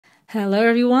Hello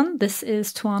everyone, this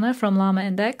is Tuana from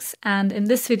LlamaIndex, and in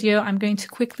this video I'm going to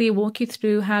quickly walk you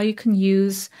through how you can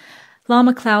use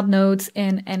LlamaCloud nodes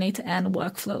in n8n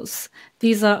workflows.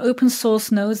 These are open source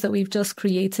nodes that we've just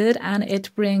created, and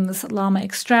it brings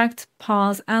LlamaExtract,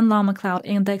 parse, and LlamaCloud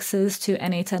indexes to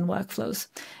n8n workflows.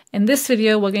 In this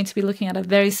video, we're going to be looking at a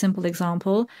very simple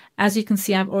example. As you can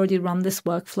see, I've already run this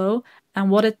workflow. And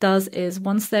what it does is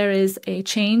once there is a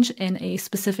change in a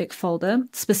specific folder,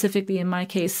 specifically in my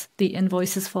case, the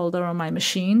invoices folder on my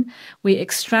machine, we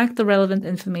extract the relevant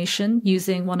information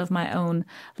using one of my own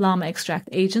LlamaExtract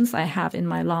agents I have in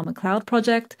my LlamaCloud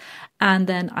project. And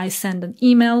then I send an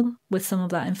email with some of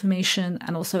that information,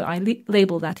 and also I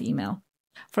label that email.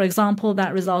 For example,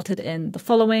 that resulted in the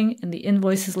following. In the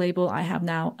invoices label, I have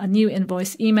now a new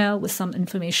invoice email with some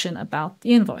information about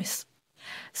the invoice.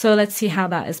 So let's see how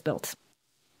that is built.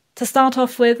 To start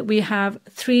off with, we have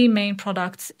three main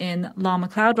products in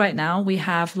LlamaCloud right now. We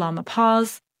have Llama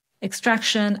Parse,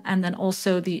 Extraction, and then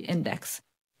also the index.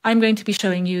 I'm going to be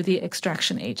showing you the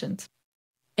extraction agent.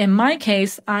 In my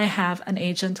case, I have an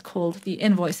agent called the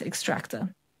Invoice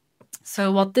Extractor.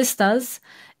 So what this does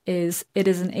is it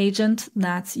is an agent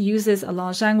that uses a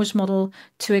large language model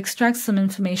to extract some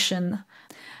information.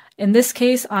 In this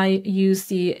case, I use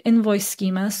the invoice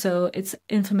schema, so it's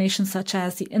information such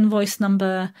as the invoice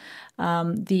number,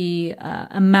 the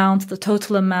amount, the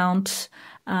total amount,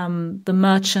 the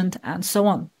merchant, and so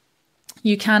on.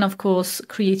 You can, of course,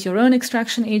 create your own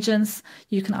extraction agents.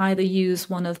 You can either use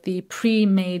one of the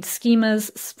pre-made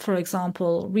schemas, for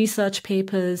example, research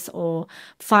papers or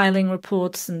filing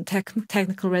reports and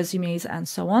technical resumes and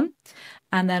so on.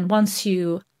 And then once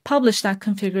you publish that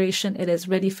configuration, it is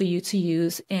ready for you to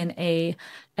use in a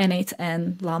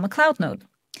n8n LlamaCloud node.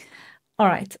 All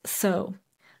right, so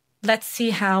let's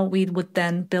see how we would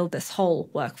then build this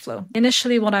whole workflow.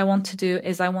 Initially, what I want to do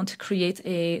is I want to create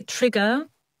a trigger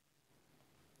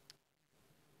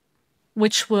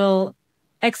which will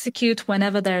execute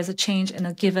whenever there is a change in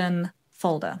a given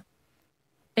folder.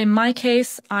 In my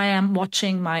case, I am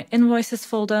watching my invoices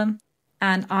folder,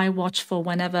 and I watch for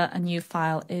whenever a new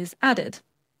file is added.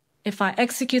 If I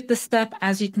execute this step,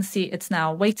 as you can see, it's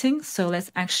now waiting. So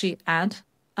let's actually add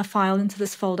a file into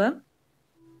this folder.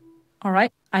 All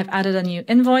right, I've added a new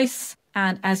invoice,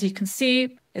 and as you can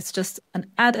see, it's just an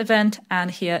add event,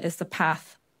 and here is the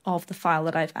path of the file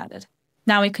that I've added.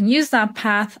 Now we can use that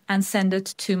path and send it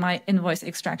to my invoice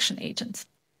extraction agent.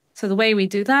 So the way we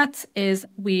do that is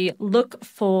we look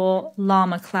for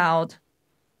LlamaCloud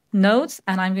nodes,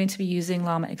 and I'm going to be using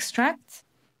LlamaExtract.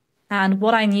 And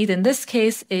what I need in this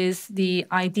case is the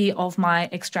ID of my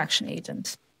extraction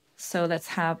agent. So let's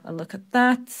have a look at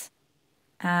that.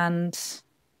 And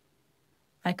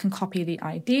I can copy the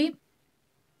ID.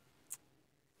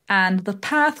 And the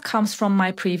path comes from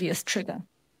my previous trigger.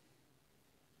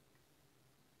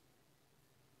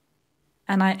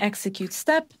 And I execute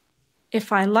step.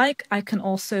 If I like, I can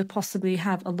also possibly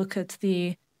have a look at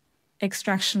the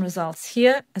extraction results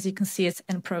here. As you can see, it's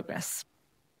in progress.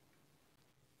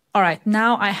 All right,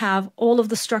 now I have all of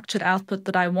the structured output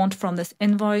that I want from this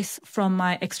invoice from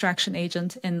my extraction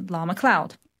agent in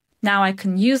LlamaCloud. Now I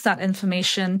can use that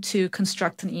information to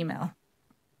construct an email.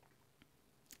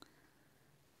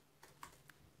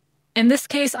 In this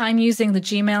case, I'm using the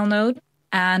Gmail node,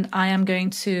 and I am going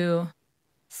to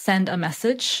send a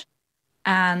message.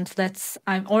 And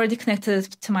I'm already connected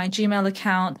to my Gmail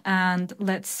account, and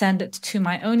let's send it to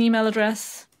my own email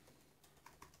address.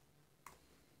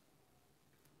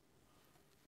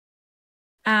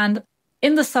 And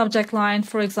in the subject line,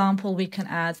 for example, we can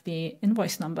add the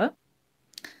invoice number.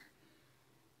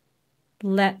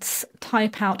 Let's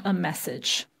type out a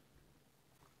message.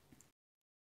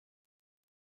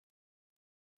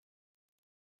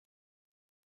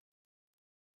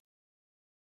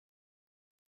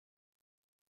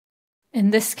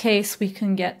 In this case, we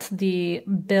can get the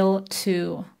bill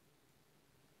to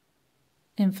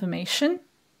information.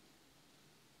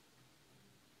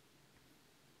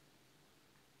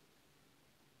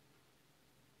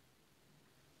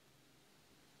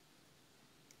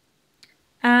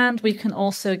 And we can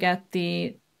also get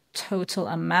the total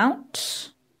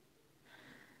amount.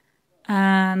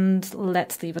 And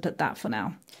let's leave it at that for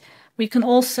now. We can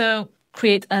also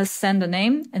create a sender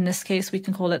name. In this case, we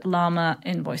can call it Llama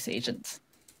Invoice Agent.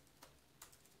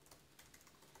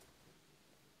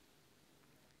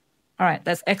 All right,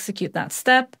 let's execute that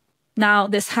step. Now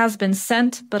this has been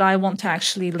sent, but I want to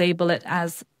actually label it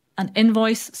as an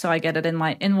invoice. So I get it in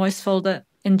my invoice folder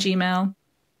in Gmail.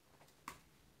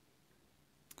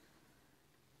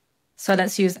 So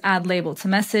let's use add label to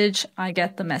message. I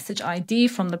get the message ID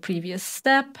from the previous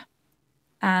step.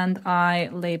 and I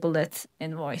label it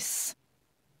Invoice.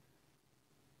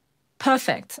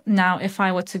 Perfect. Now, if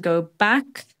I were to go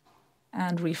back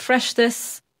and refresh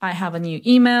this, I have a new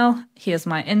email. Here's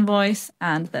my invoice,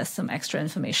 and there's some extra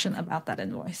information about that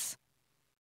invoice.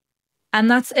 And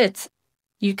that's it.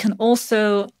 You can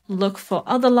also look for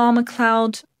other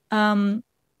LlamaCloud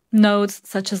nodes,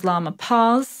 such as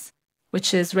LlamaParse,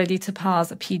 which is ready to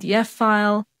parse a PDF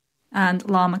file, and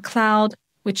LlamaCloud,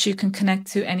 which you can connect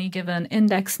to any given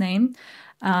index name.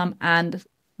 And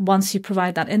once you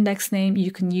provide that index name,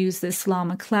 you can use this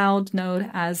LlamaCloud node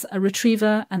as a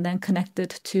retriever and then connect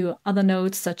it to other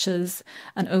nodes such as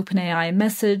an OpenAI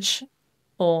message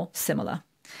or similar.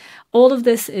 All of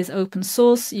this is open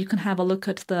source. You can have a look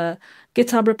at the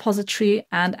GitHub repository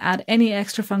and add any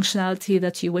extra functionality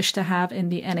that you wish to have in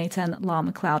the n8n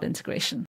LlamaCloud integration.